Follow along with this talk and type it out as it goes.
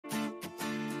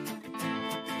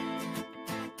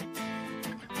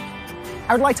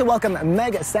I would like to welcome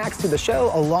Meg Sachs to the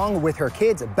show along with her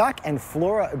kids, Beck and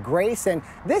Flora Grace. And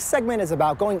this segment is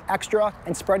about going extra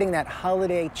and spreading that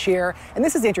holiday cheer. And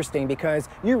this is interesting because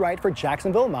you write for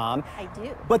Jacksonville Mom. I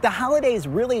do. But the holidays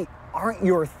really aren't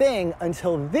your thing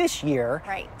until this year.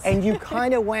 Right. And you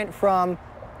kind of went from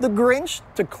the Grinch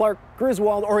to Clark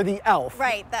Griswold or the Elf.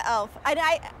 Right, the Elf.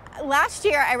 Last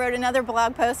year I wrote another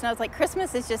blog post and I was like,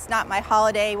 Christmas is just not my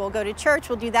holiday. We'll go to church,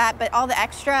 we'll do that, but all the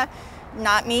extra,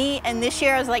 not me. And this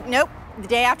year I was like, nope, the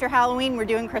day after Halloween we're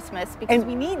doing Christmas because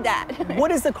we need that.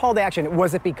 What is the call to action?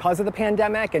 Was it because of the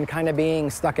pandemic and kind of being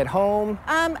stuck at home?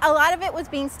 A lot of it was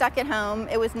being stuck at home.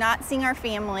 It was not seeing our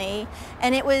family.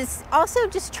 And it was also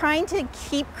just trying to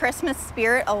keep Christmas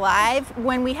spirit alive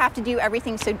when we have to do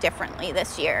everything so differently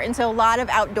this year. And so a lot of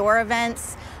outdoor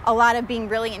events, a lot of being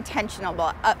really intentional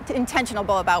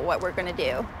about what we're going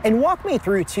to do. And walk me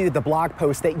through to the blog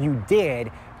post that you did.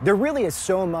 There really is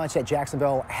so much that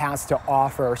Jacksonville has to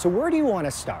offer. So where do you want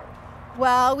to start?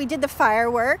 Well, we did the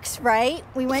fireworks, right?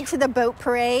 We went to the boat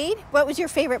parade. What was your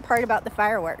favorite part about the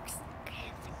fireworks?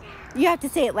 You have to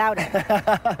say it louder.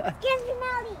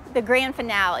 The grand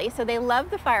finale. So they love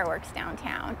the fireworks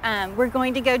downtown. We're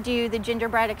going to go do the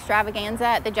gingerbread extravaganza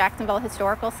at the Jacksonville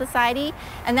Historical Society.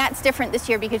 And that's different this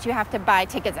year because you have to buy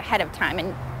tickets ahead of time.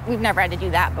 And we've never had to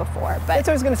do that before. But that's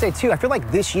what I was going to say too. I feel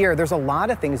like this year there's a lot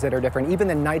of things that are different. Even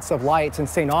the Nights of Lights in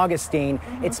St. Augustine,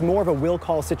 it's more of a will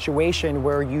call situation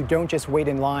where you don't just wait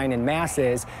in line in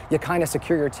masses, you kind of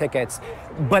secure your tickets.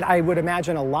 But I would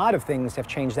imagine a lot of things have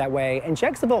changed that way. And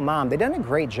Jacksonville Mom, they've done a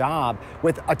great job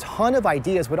with a ton of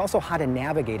ideas, but also how to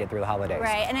navigate it through the holidays.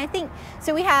 Right, and I think,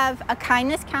 so we have a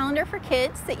kindness calendar for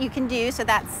kids that you can do, so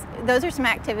those are some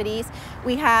activities.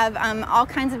 We have all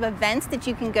kinds of events that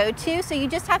you can go to, so you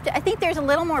just have to, I think there's a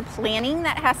little more planning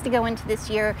that has to go into this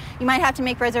year. You might have to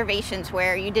make reservations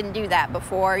where you didn't do that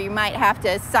before. You might have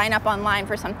to sign up online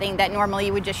for something that normally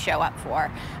you would just show up for.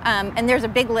 And there's a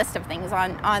big list of things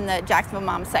on the Jacksonville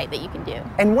Mom site that you can do.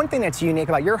 And one thing that's unique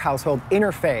about your household,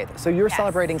 interfaith. So you're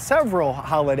celebrating several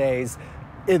holidays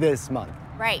this month.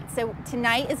 Right, so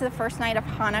tonight is the first night of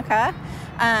Hanukkah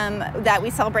that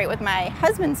we celebrate with my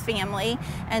husband's family,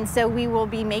 and so we will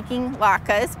be making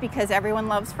latkes because everyone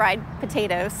loves fried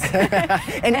potatoes.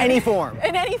 In any form.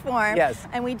 In any form. Yes.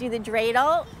 And we do the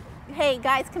dreidel. Hey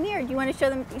guys, come here. Do you want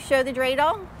to show the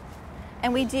dreidel?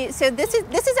 And we do. So this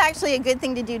is actually a good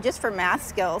thing to do just for math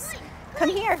skills. Come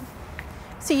here.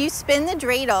 So you spin the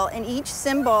dreidel, and each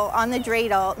symbol on the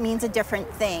dreidel means a different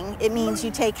thing. It means you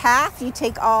take half, you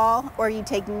take all, or you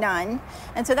take none.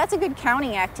 And so that's a good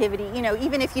counting activity. You know,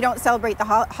 even if you don't celebrate the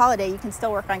holiday, you can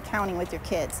still work on counting with your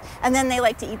kids. And then they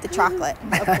like to eat the chocolate,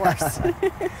 of course.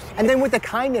 And then with the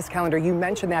kindness calendar, you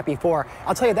mentioned that before.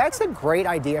 I'll tell you, that's a great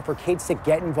idea for kids to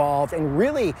get involved and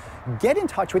really get in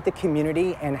touch with the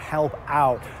community and help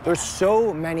out. There's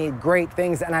so many great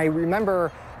things, and I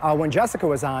remember when Jessica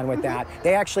was on with that,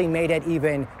 they actually made it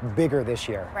even bigger this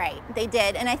year. Right, they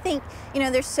did. And I think, you know,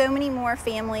 there's so many more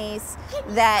families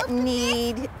that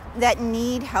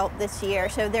need help this year.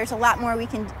 So there's a lot more we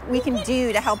can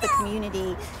do to help the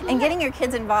community. And getting your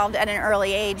kids involved at an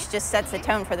early age just sets the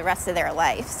tone for the rest of their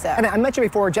life. So. And I mentioned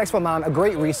before, Jacksonville Mom, a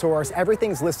great resource.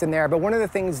 Everything's listed in there. But one of the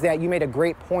things that you made a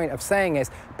great point of saying is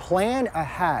plan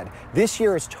ahead. This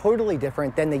year is totally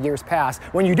different than the years past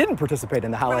when you didn't participate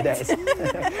in the holidays.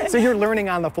 Right. So you're learning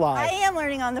on the fly. I am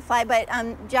learning on the fly, but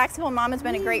Jacksonville Mom has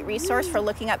been a great resource for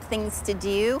looking up things to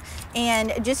do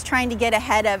and just trying to get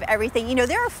ahead of everything. You know,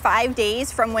 there are 5 days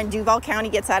from when Duval County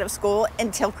gets out of school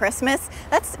until Christmas.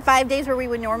 That's 5 days where we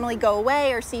would normally go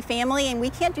away or see family, and we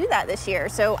can't do that this year.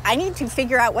 So I need to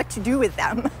figure out what to do with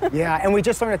them. Yeah, and we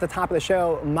just learned at the top of the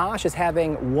show, Mosh is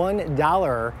having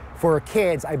 $1 for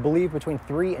kids, I believe, between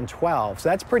 3 and 12. So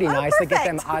that's pretty nice to get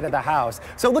them out of the house.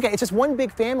 So look, it's just one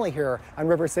big family here on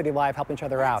River City Live helping each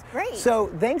other out. Great. So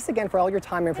thanks again for all your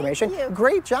time and information. Thank you.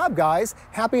 Great job, guys.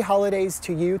 Happy holidays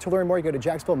to you. To learn more, you go to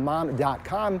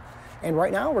jacksonvillemom.com. And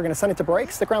right now, we're going to send it to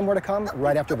break. Stick around, more to come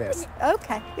right after this.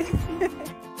 Okay.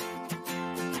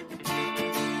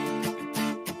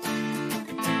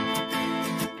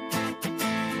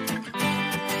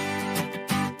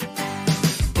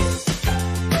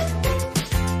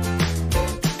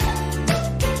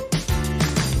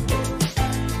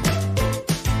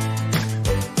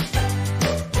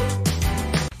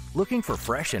 Looking for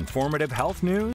fresh, informative health news?